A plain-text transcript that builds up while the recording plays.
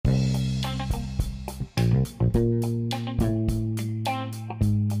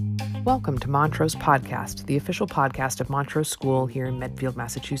Welcome to Montrose Podcast, the official podcast of Montrose School here in Medfield,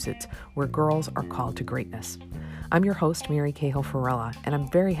 Massachusetts, where girls are called to greatness. I'm your host, Mary Cahill Farella, and I'm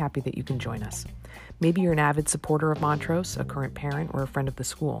very happy that you can join us. Maybe you're an avid supporter of Montrose, a current parent, or a friend of the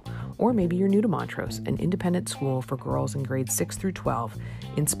school. Or maybe you're new to Montrose, an independent school for girls in grades 6 through 12,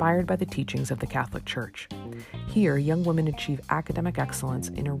 inspired by the teachings of the Catholic Church. Here, young women achieve academic excellence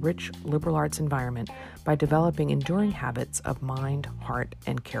in a rich liberal arts environment by developing enduring habits of mind, heart,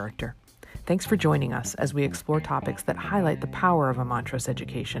 and character. Thanks for joining us as we explore topics that highlight the power of a Montrose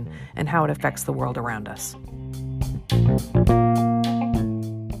education and how it affects the world around us.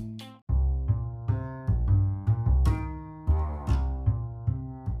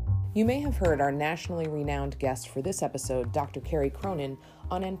 You may have heard our nationally renowned guest for this episode, Dr. Carrie Cronin,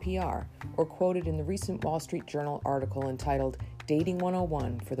 on NPR, or quoted in the recent Wall Street Journal article entitled Dating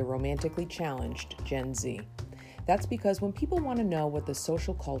 101 for the Romantically Challenged Gen Z. That's because when people want to know what the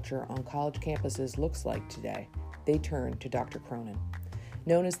social culture on college campuses looks like today, they turn to Dr. Cronin.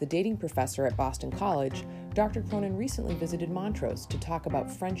 Known as the dating professor at Boston College, Dr. Cronin recently visited Montrose to talk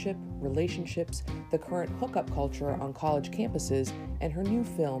about friendship, relationships, the current hookup culture on college campuses, and her new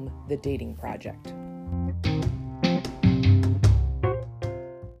film, The Dating Project.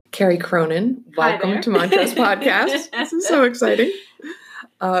 Carrie Cronin, welcome to Montrose Podcast. This is so exciting.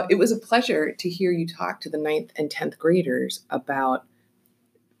 It was a pleasure to hear you talk to the 9th and 10th graders about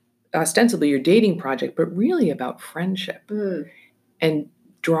ostensibly your dating project, but really about friendship. And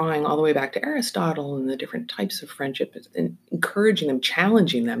drawing all the way back to Aristotle and the different types of friendship and encouraging them,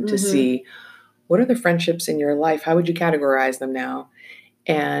 challenging them to see what are the friendships in your life? How would you categorize them now?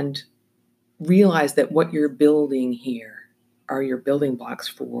 And realize that what you're building here are your building blocks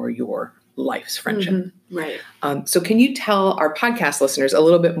for your life's friendship. Right. So can you tell our podcast listeners a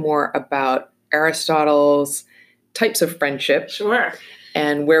little bit more about Aristotle's types of friendship? Sure.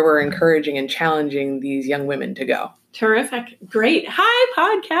 And where we're encouraging and challenging these young women to go. Terrific. Great. Hi,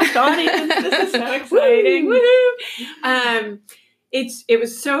 podcast audience. This is so exciting. Woo! It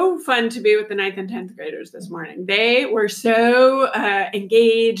was so fun to be with the 9th and 10th graders this morning. They were so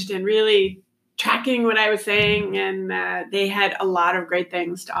engaged and really tracking what I was saying, and they had a lot of great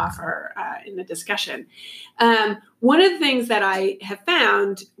things to offer in the discussion. One of the things that I have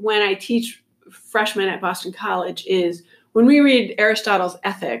found when I teach freshmen at Boston College is when we read Aristotle's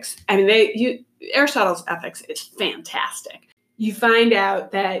Ethics, Aristotle's Ethics is fantastic. You find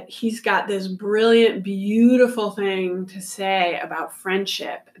out that he's got this brilliant, beautiful thing to say about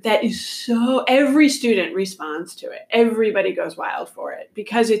friendship that is so, every student responds to it. Everybody goes wild for it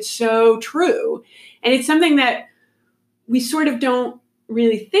because it's so true. And it's something that we sort of don't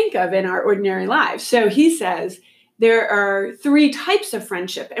really think of in our ordinary lives. So he says there are 3 types of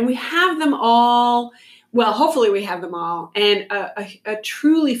friendship, and we have them all. Well, hopefully we have them all. And a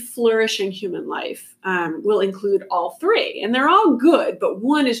truly flourishing human life will include all 3. And they're all good, but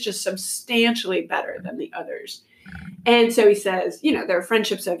one is just substantially better than the others. And so he says, there are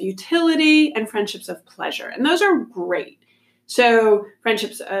friendships of utility and friendships of pleasure. And those are great. So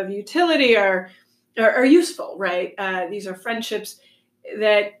friendships of utility are useful, right? These are friendships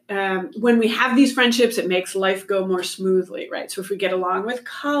that when we have these friendships, it makes life go more smoothly, right? So if we get along with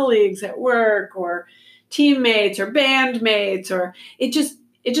colleagues at work or teammates or bandmates, or it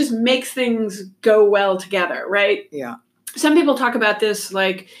just makes things go well together, right? Yeah. Some people talk about this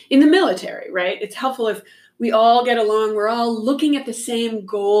like in the military, right? It's helpful if we all get along, we're all looking at the same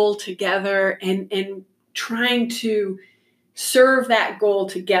goal together and trying to serve that goal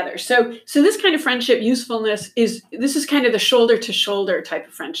together. So this kind of friendship usefulness is kind of the shoulder to shoulder type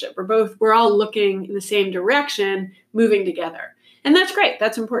of friendship. We're all looking in the same direction, moving together. And that's great.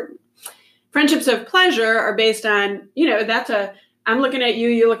 That's important. Friendships of pleasure are based on, I'm looking at you,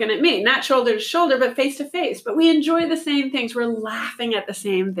 you're looking at me, not shoulder to shoulder, but face to face. But we enjoy the same things. We're laughing at the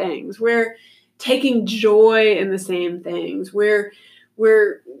same things. We're taking joy in the same things. We're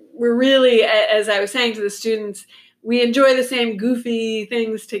really, as I was saying to the students, we enjoy the same goofy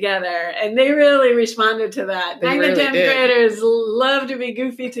things together. And they really responded to that. 9th and 10th graders love to be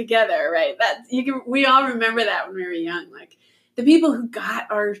goofy together, right? We all remember that when we were young. Like, the people who got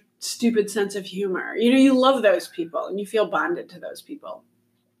our stupid sense of humor, you love those people and you feel bonded to those people.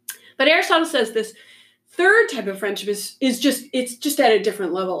 But Aristotle says this 3rd type of friendship is just at a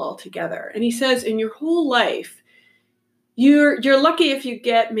different level altogether. And he says in your whole life, you're lucky if you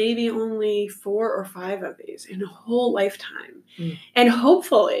get maybe only 4 or 5 of these in a whole lifetime. And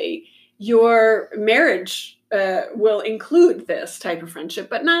hopefully your marriage will include this type of friendship,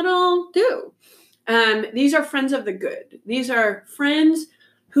 but not all do. These are friends of the good. These are friends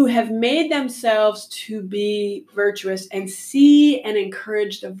who have made themselves to be virtuous and see and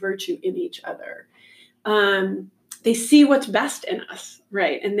encourage the virtue in each other. They see what's best in us,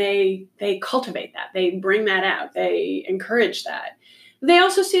 right? And they cultivate that. They bring that out. They encourage that. They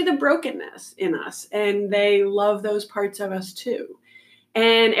also see the brokenness in us, and they love those parts of us too.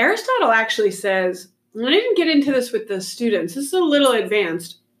 And Aristotle actually says, and I didn't get into this with the students, this is a little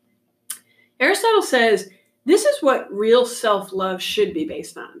advanced. Aristotle says, this is what real self-love should be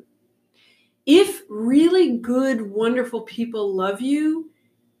based on. If really good, wonderful people love you,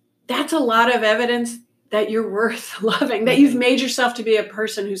 that's a lot of evidence that you're worth loving, that you've made yourself to be a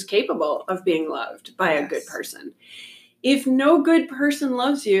person who's capable of being loved by a good person. If no good person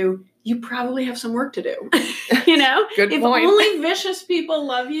loves you, you probably have some work to do. You know, Good if point. only vicious people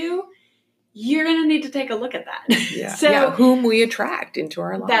love you, you're going to need to take a look at that. Yeah. So whom we attract into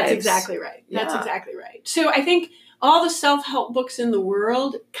our lives. that's exactly right. That's Yeah. exactly right. So I think all the self-help books in the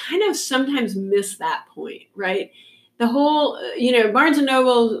world kind of sometimes miss that point, right? The whole, Barnes &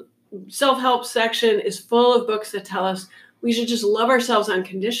 Noble self-help section is full of books that tell us we should just love ourselves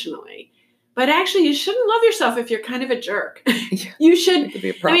unconditionally. But actually, you shouldn't love yourself if you're kind of a jerk. Yeah. You should, It could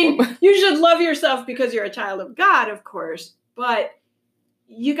be a problem. you should love yourself because you're a child of God, of course, but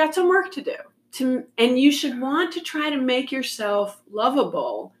you got some work to do. And you should want to try to make yourself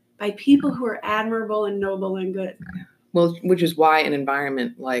lovable by people who are admirable and noble and good. Well, which is why an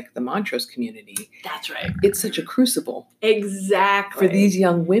environment like the Montrose community, That's right. it's such a crucible Exactly. for these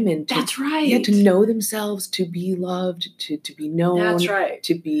young women to, That's right. yeah, to know themselves, to be loved, to be known, That's right.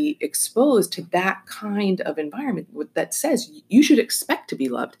 to be exposed to that kind of environment that says you should expect to be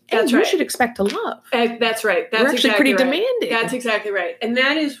loved. And That's you right. should expect to love. That's right. That's We're actually exactly pretty right. demanding. That's exactly right. And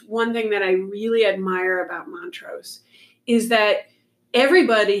that is one thing that I really admire about Montrose is that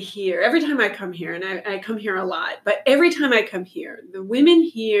everybody here, every time I come here, and I come here a lot, but every time I come here, the women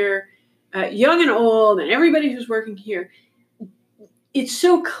here, young and old, and everybody who's working here, it's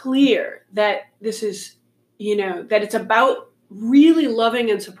so clear that this is, that it's about really loving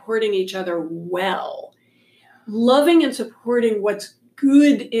and supporting each other well, loving and supporting what's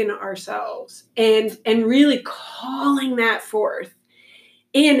good in ourselves, and really calling that forth.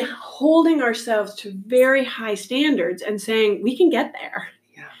 And holding ourselves to very high standards and saying, we can get there.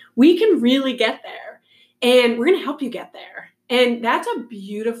 Yeah. We can really get there. And we're going to help you get there. And that's a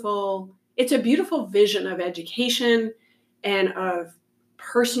beautiful vision of education and of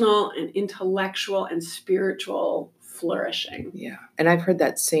personal and intellectual and spiritual flourishing. Yeah. And I've heard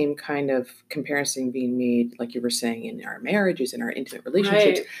that same kind of comparison being made, like you were saying, in our marriages, in our intimate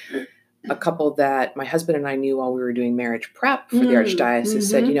relationships. Right. A couple that my husband and I knew while we were doing marriage prep for the Archdiocese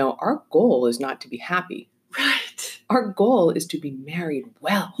said, our goal is not to be happy. Right. Our goal is to be married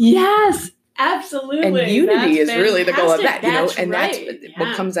well. Yes, absolutely. And unity is really the goal of that, That's and right. that's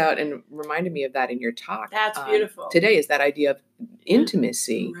what comes out and reminded me of that in your talk. That's beautiful. Today is that idea of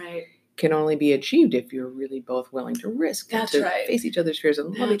intimacy Right. can only be achieved if you're really both willing to risk That's and to right. face each other's fears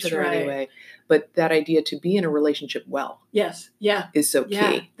and love each That's other right. anyway. But that idea to be in a relationship well Yes. Yeah. is so key.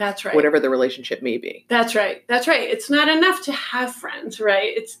 Yeah. That's right. Whatever the relationship may be. That's right. That's right. It's not enough to have friends,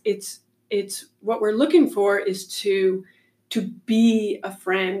 right? It's what we're looking for is to be a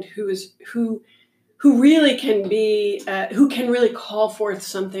friend who really can be who can really call forth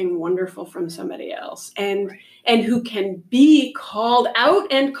something wonderful from somebody else, and who can be called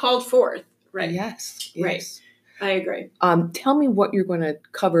out and called forth. Right. Yes. Right. I agree. Tell me what you're going to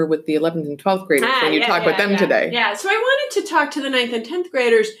cover with the 11th and 12th graders when you talk with them today. Yeah. So I wanted to talk to the 9th and 10th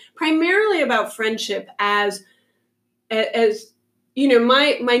graders primarily about friendship as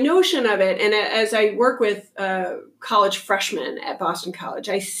my notion of it. And as I work with college freshmen at Boston College,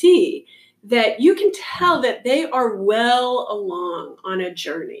 I see that you can tell that they are well along on a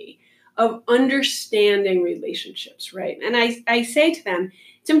journey of understanding relationships, right? And I say to them,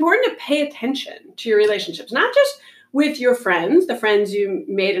 it's important to pay attention to your relationships, not just with your friends, the friends you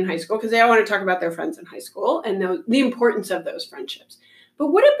made in high school, because they all want to talk about their friends in high school and the importance of those friendships.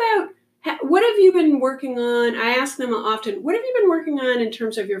 But what have you been working on? I ask them often, what have you been working on in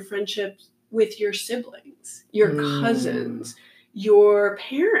terms of your friendships with your siblings, your cousins, your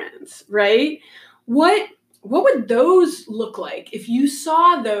parents, right? What would those look like if you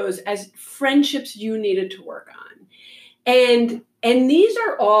saw those as friendships you needed to work on? And these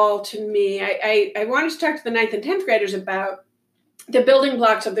are all, to me, I wanted to talk to the 9th and 10th graders about the building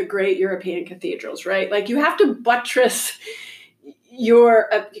blocks of the great European cathedrals, right? Like you have to buttress your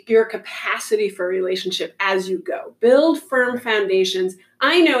capacity for relationship as you go. Build firm foundations.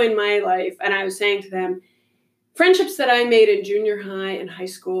 I know in my life, and I was saying to them, friendships that I made in junior high and high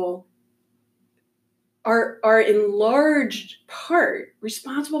school, are in large part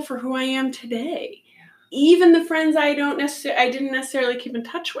responsible for who I am today. Even the friends I didn't necessarily keep in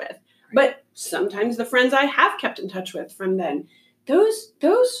touch with, but sometimes the friends I have kept in touch with from then,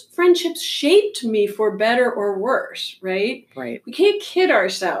 those friendships shaped me for better or worse, right? Right. We can't kid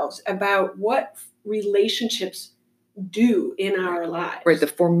ourselves about what relationships do in our lives. Right. The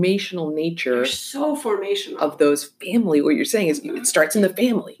formational nature. They're so formational. Of those family. What you're saying is it starts in the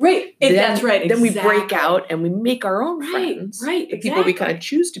family. Right. That's right. Then we break out and we make our own friends. Right. The people we kind of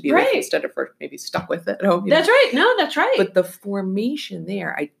choose to be with instead of maybe stuck with at home. That's right. No, that's right. But the formation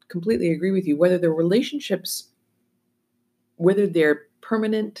there, I completely agree with you. Whether the relationships, whether they're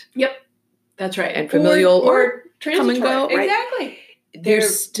permanent. Yep. That's right. And familial or come and go. Right? Exactly. They're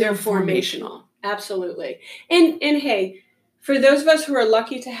still formational. Absolutely. And hey, for those of us who are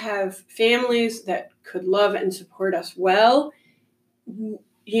lucky to have families that could love and support us well, we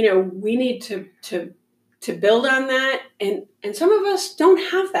need to build on that. And some of us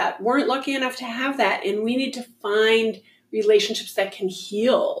don't have that, weren't lucky enough to have that. And we need to find relationships that can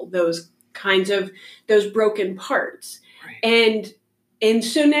heal those broken parts. Right. And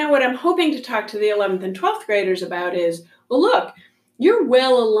so now what I'm hoping to talk to the 11th and 12th graders about is, well, look, you're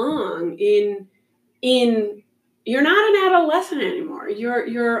well along in you're not an adolescent anymore.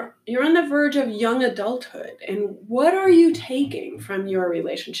 You're on the verge of young adulthood. And what are you taking from your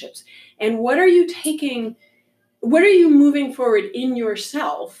relationships? And what are you moving forward in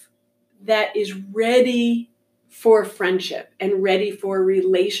yourself that is ready for friendship and ready for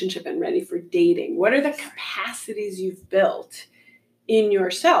relationship and ready for dating? What are the capacities you've built in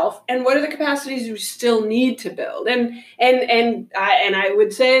yourself, and what are the capacities you still need to build? And I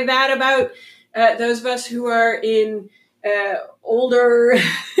would say that about those of us who are in older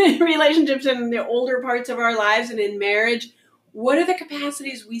relationships and in the older parts of our lives and in marriage. What are the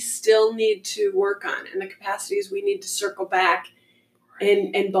capacities we still need to work on, and the capacities we need to circle back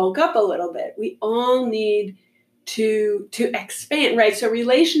and bulk up a little bit? We all need to expand, right? So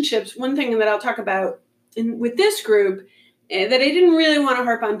relationships, one thing that I'll talk about with this group that I didn't really want to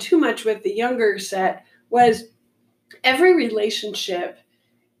harp on too much with the younger set was every relationship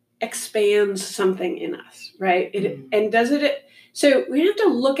expands something in us, right? And does it? So we have to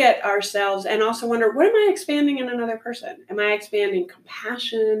look at ourselves and also wonder, what am I expanding in another person? Am I expanding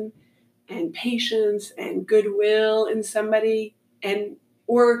compassion and patience and goodwill in somebody?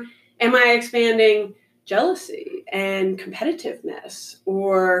 Or am I expanding jealousy and competitiveness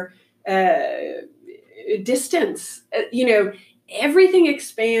or distance? Everything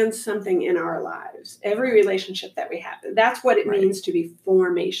expands something in our lives, every relationship that we have. That's what it means to be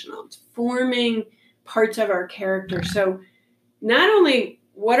formational. It's forming parts of our character. So not only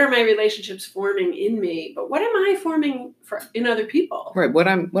what are my relationships forming in me, but what am I forming in other people? Right. What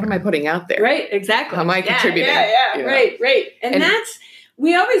am I putting out there? Right. Exactly. How am I contributing? Yeah. Right. And that's,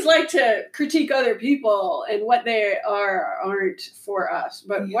 we always like to critique other people and what they aren't for us,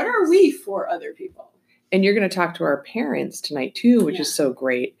 but what are we for other people? And you're going to talk to our parents tonight too, which is so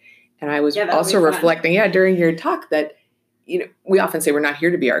great. And I was also reflecting, during your talk that, we often say we're not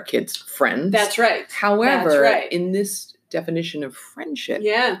here to be our kids' friends. That's right. However, in this definition of friendship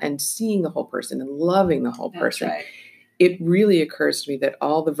and seeing the whole person and loving the whole person, it really occurs to me that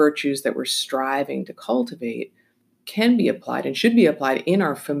all the virtues that we're striving to cultivate can be applied and should be applied in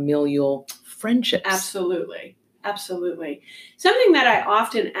our familial friendships. Absolutely. Something that I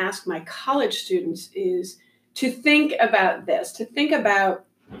often ask my college students is to think about this, to think about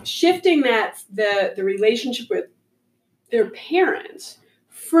shifting the relationship with their parents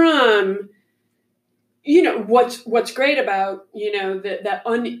from, what's great about, the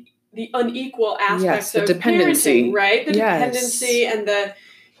unequal aspects of dependency, parenting, right? The dependency and the,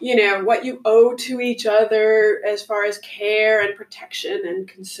 what you owe to each other as far as care and protection and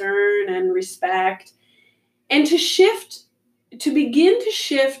concern and respect. And to begin to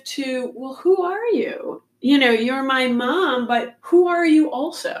shift to, well, who are you? You're my mom, but who are you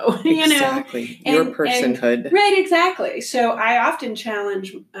also? Exactly. Your personhood. Right, exactly. So I often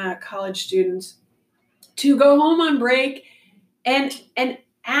challenge college students to go home on break and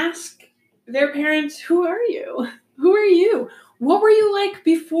ask their parents, who are you? Who are you? What were you like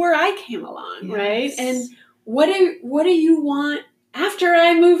before I came along, right? And what do you want after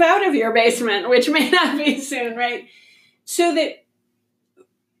I move out of your basement, which may not be soon, right? So that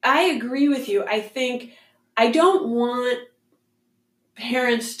I agree with you. I think I don't want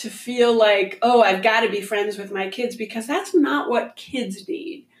parents to feel like, oh, I've got to be friends with my kids, because that's not what kids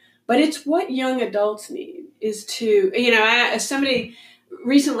need. But it's what young adults need is to, somebody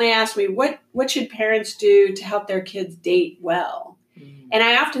recently asked me, what should parents do to help their kids date well? And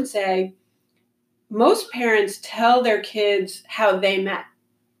I often say, most parents tell their kids how they met,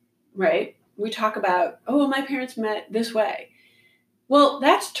 right? We talk about, oh, my parents met this way. Well,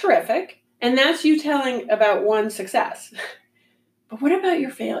 that's terrific. And that's you telling about one success. But what about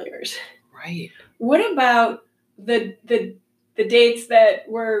your failures? Right. What about the dates that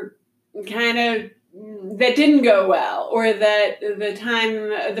were kind of, that didn't go well, or that the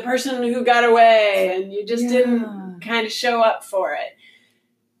time, the person who got away and you just didn't kind of show up for it?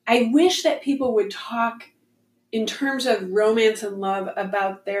 I wish that people would talk in terms of romance and love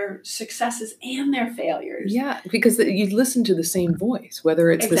about their successes and their failures. Yeah, because you listen to the same voice,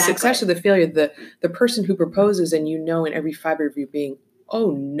 whether it's the success or the failure, the person who proposes and in every fiber of you being,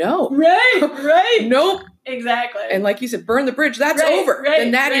 oh no. Right. Nope. Exactly. And like you said, burn the bridge, that's over.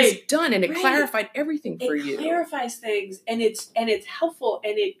 And that is done, and it clarified everything for you. It clarifies things, and it's helpful,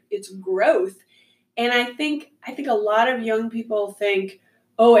 and it's growth. And I think a lot of young people think,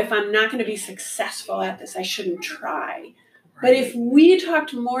 oh, if I'm not going to be successful at this, I shouldn't try. Right. But if we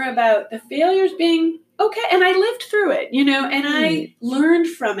talked more about the failures being okay, and I lived through it, and I learned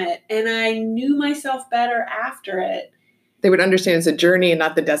from it, and I knew myself better after it. They would understand it's a journey and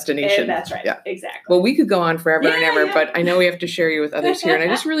not the destination. And that's right. Yeah. Exactly. Well, we could go on forever and ever, but I know we have to share you with others here. And I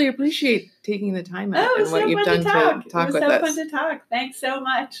just really appreciate taking the time out and what you've done to talk with us. It was so fun to talk. Thanks so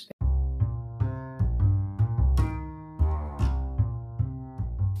much.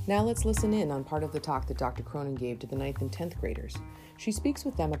 Now let's listen in on part of the talk that Dr. Cronin gave to the 9th and 10th graders. She speaks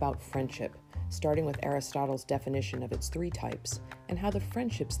with them about friendship, starting with Aristotle's definition of its 3 types, and how the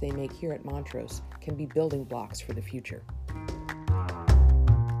friendships they make here at Montrose can be building blocks for the future.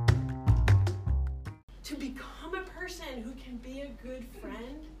 To become a person who can be a good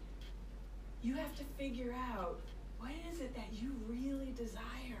friend, you have to figure out, what is it that you really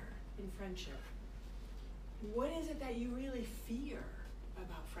desire in friendship? What is it that you really fear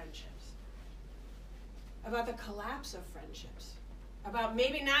about friendships? About the collapse of friendships? About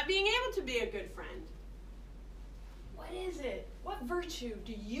maybe not being able to be a good friend? What is it? What virtue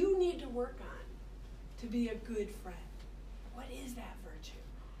do you need to work on to be a good friend? What is that virtue?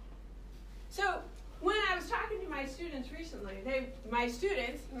 So when I was talking to my students recently, my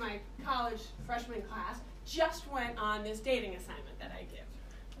students in my college freshman class just went on this dating assignment that I give,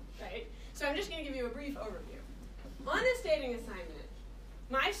 right? So I'm just going to give you a brief overview. On this dating assignment,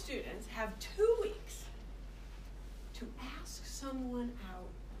 my students have 2 weeks to ask someone out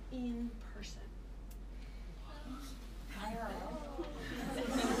in person.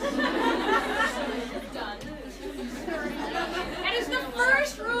 And it's the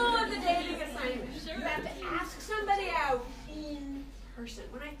first rule of the dating assignment. You have to ask somebody out in person.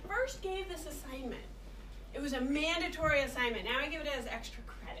 When I first gave this assignment, it was a mandatory assignment. Now I give it as extra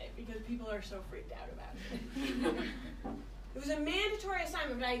credit because people are so freaked out about it. It was a mandatory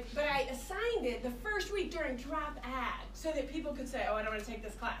assignment, but I assigned it the first week during drop ad so that people could say, oh, I don't want to take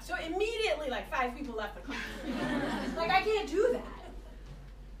this class. So immediately, 5 people left the class. I can't do that.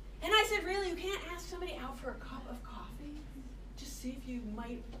 And I said, really, you can't ask somebody out for a cup of coffee? Just see if you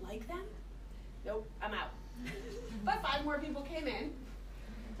might like them? Nope, I'm out. But 5 more people came in,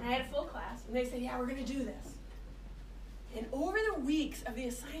 and I had a full class, and they said, yeah, we're going to do this. And over the weeks of the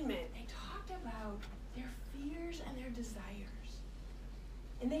assignment, they talked about their fears and their desires.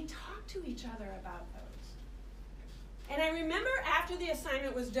 And they talked to each other about those. And I remember after the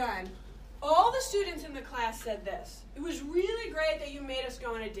assignment was done, all the students in the class said this: it was really great that you made us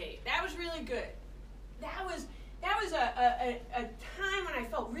go on a date. That was really good. That was a time when I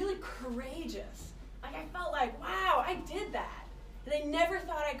felt really courageous. I felt like, wow, I did that. And I never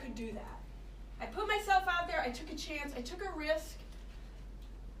thought I could do that. I put myself out there, I took a chance, I took a risk.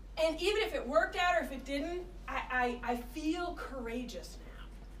 And even if it worked out or if it didn't, I feel courageous now.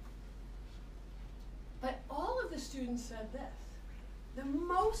 But all of the students said this: the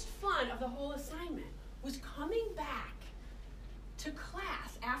most fun of the whole assignment was coming back to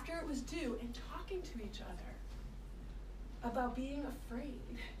class after it was due and talking to each other about being afraid.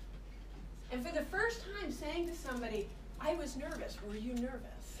 And for the first time saying to somebody, I was nervous. Were you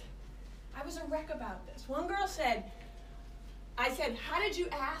nervous? I was a wreck about this. One girl said, I said, how did you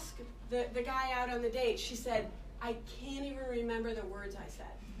ask the guy out on the date? She said, I can't even remember the words I said.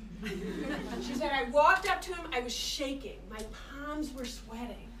 She said, I walked up to him, I was shaking. My palms were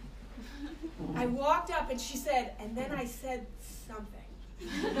sweating. I walked up and she said, and then I said something. She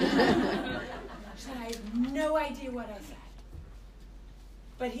said, I have no idea what I said.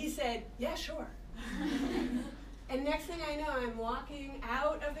 But he said, yeah, sure. And next thing I know, I'm walking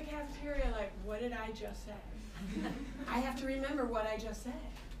out of the cafeteria like, what did I just say? I have to remember what I just said.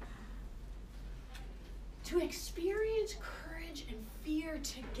 To experience courage and fear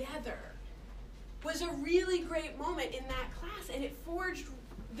together was a really great moment in that class, and it forged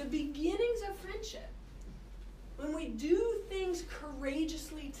the beginnings of friendship. When we do things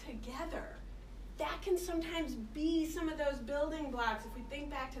courageously together, that can sometimes be some of those building blocks. If we think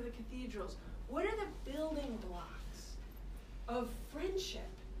back to the cathedrals, what are the building blocks of friendship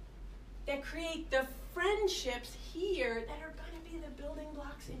that create the friendships here that are going to be the building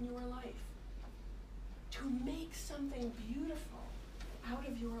blocks in your life to make something beautiful out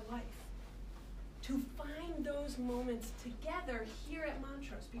of your life? To find those moments together here at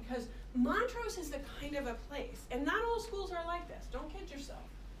Montrose, because Montrose is the kind of a place, and not all schools are like this, don't kid yourself.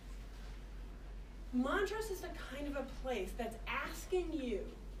 Montrose is the kind of a place that's asking you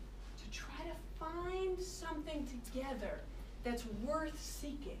to try to find something together that's worth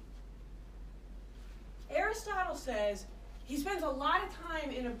seeking. Aristotle says, he spends a lot of time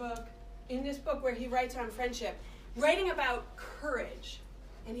in this book where he writes on friendship, writing about courage.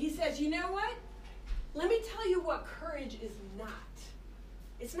 And he says, you know what? Let me tell you what courage is not.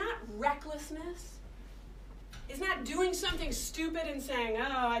 It's not recklessness. It's not doing something stupid and saying,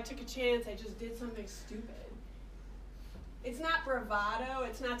 oh, I took a chance, I just did something stupid. It's not bravado.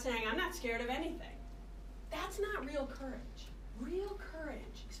 It's not saying, I'm not scared of anything. That's not real courage. Real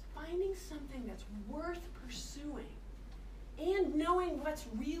courage is finding something that's worth pursuing and knowing what's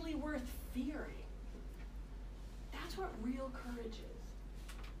really worth fearing. That's what real courage is.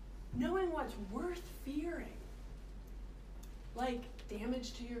 Knowing what's worth fearing, like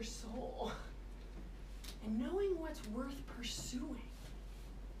damage to your soul, and knowing what's worth pursuing,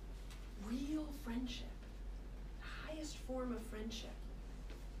 real friendship, the highest form of friendship.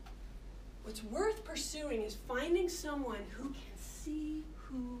 What's worth pursuing is finding someone who can see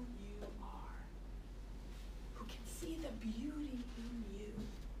who you are, who can see the beauty in you,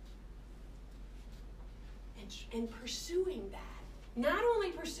 and pursuing that. Not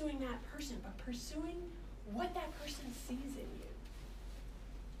only pursuing that person, but pursuing what that person sees in you.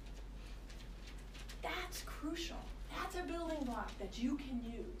 That's crucial. That's a building block that you can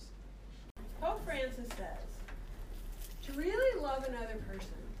use. Pope Francis says, to really love another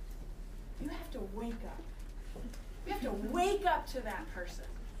person, you have to wake up. You have to wake up to that person.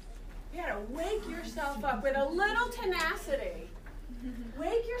 You got to wake yourself up with a little tenacity.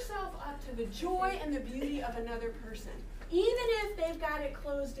 Wake yourself up to the joy and the beauty of another person, even if they've got it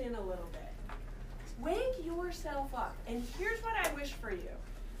closed in a little bit. Wake yourself up. And here's what I wish for you.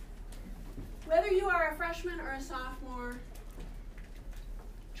 Whether you are a freshman or a sophomore,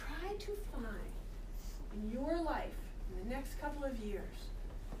 try to find in your life, in the next couple of years,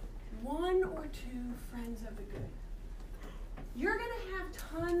 one or two friends of the good. You're going to have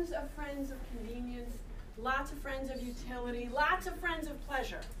tons of friends of convenience, lots of friends of utility, lots of friends of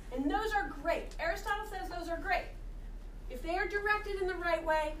pleasure. And those are great. Aristotle says those are great. If they are directed in the right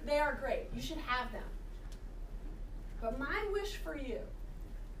way, they are great. You should have them. But my wish for you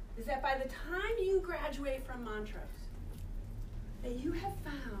is that by the time you graduate from Montrose, that you have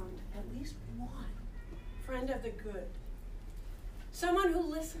found at least one friend of the good. Someone who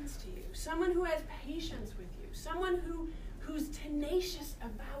listens to you, someone who has patience with you, someone who's tenacious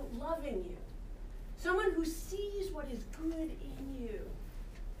about loving you, someone who sees what is good in you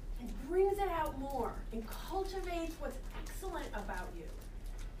and brings it out more and cultivates what's excellent about you,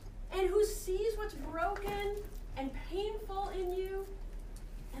 and who sees what's broken and painful in you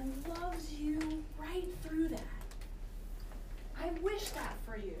and loves you right through that. I wish that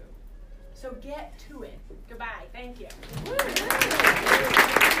for you. So get to it. Goodbye. Thank you.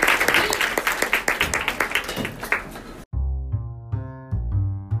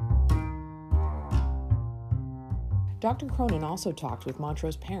 Dr. Cronin also talked with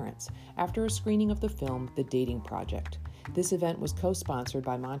Montrose parents after a screening of the film The Dating Project. This event was co-sponsored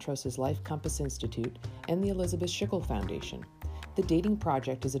by Montrose's Life Compass Institute and the Elizabeth Schickel Foundation. The Dating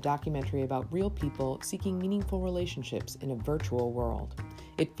Project is a documentary about real people seeking meaningful relationships in a virtual world.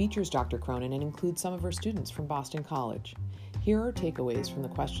 It features Dr. Cronin and includes some of her students from Boston College. Here are takeaways from the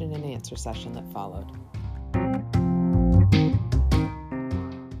question and answer session that followed.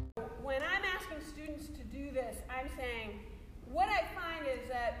 When I'm asking students to do this, I'm saying what I find is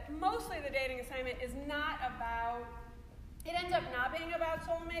that mostly the dating assignment is not about, it ends up not being about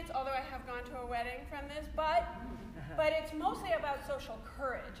soulmates, although I have gone to a wedding from this, but it's mostly about social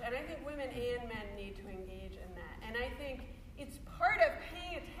courage. And I think women and men need to engage in that. And I think it's part of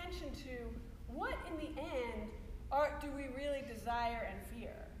paying attention to what, in the end, do we really desire and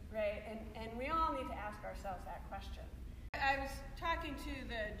fear, right? And we all need to ask ourselves that question. I was talking to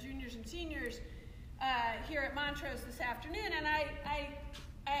the juniors and seniors here at Montrose this afternoon, and I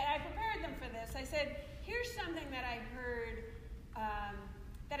prepared them for this. I said, here's something that I heard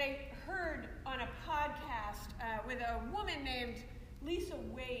that I heard on a podcast with a woman named Lisa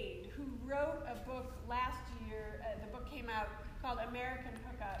Wade, who wrote a book last year. The book came out called American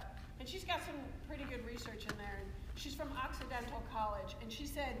Hookup, and she's got some pretty good research in there. And she's from Occidental College, and she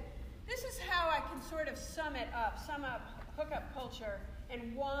said, this is how I can sort of sum up hookup culture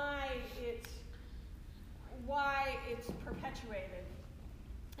and why it's perpetuated.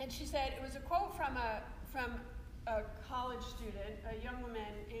 And she said, it was a quote from a college student, a young woman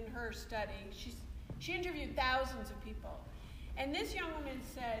in her study. She interviewed thousands of people. And this young woman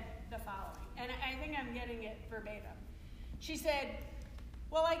said the following, and I think I'm getting it verbatim. She said,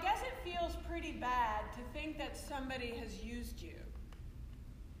 well, I guess it feels pretty bad to think that somebody has used you.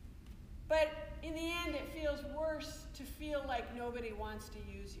 But in the end, it feels worse to feel like nobody wants to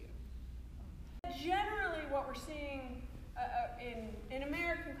use you. Generally, what we're seeing in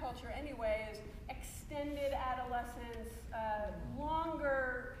American culture anyway is extended adolescence,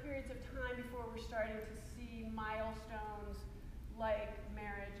 longer periods of time before we're starting to see milestones like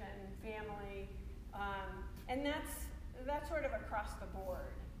marriage and family, and that's sort of across the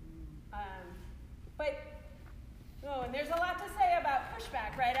board. And there's a lot to say about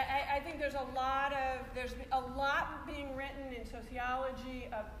pushback, right? I think there's a lot being written in sociology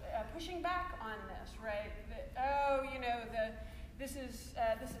of pushing back on this, right? This is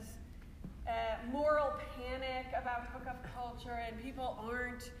moral panic about hookup culture, and people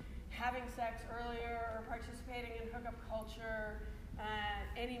aren't having sex earlier or participating in hookup culture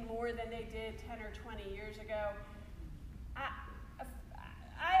any more than they did 10 or 20 years ago.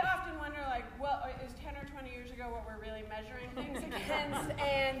 I often wonder, is 10 or 20 years ago what we're really measuring things against?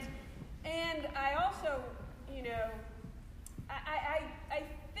 And I also, I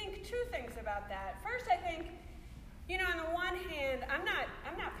think two things about that. First, I think, on the one hand, I'm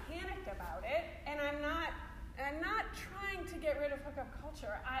not panicked about it, and I'm not trying to get rid of hookup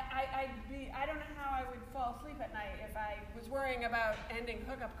culture. I don't know how I would fall asleep at night if I was worrying about ending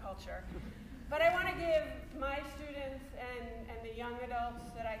hookup culture. But I want to give my students and the young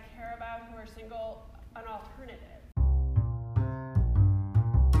adults that I care about who are single an alternative.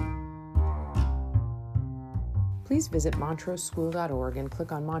 Please visit montroseschool.org and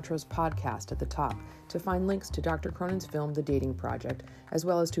click on Montrose Podcast at the top to find links to Dr. Cronin's film, The Dating Project, as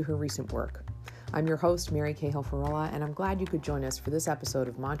well as to her recent work. I'm your host, Mary Cahill Farella, and I'm glad you could join us for this episode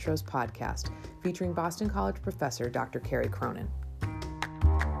of Montrose Podcast, featuring Boston College professor Dr. Carrie Cronin.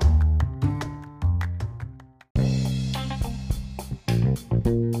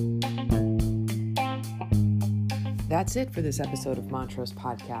 That's it for this episode of Montrose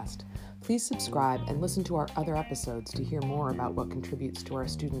Podcast. Please subscribe and listen to our other episodes to hear more about what contributes to our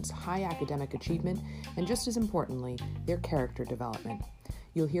students' high academic achievement and, just as importantly, their character development.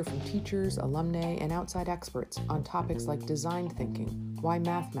 You'll hear from teachers, alumni, and outside experts on topics like design thinking, why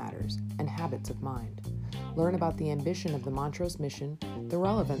math matters, and habits of mind. Learn about the ambition of the Montrose mission, the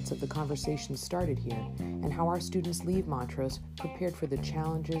relevance of the conversations started here, and how our students leave Montrose prepared for the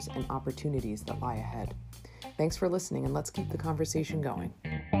challenges and opportunities that lie ahead. Thanks for listening, and let's keep the conversation going.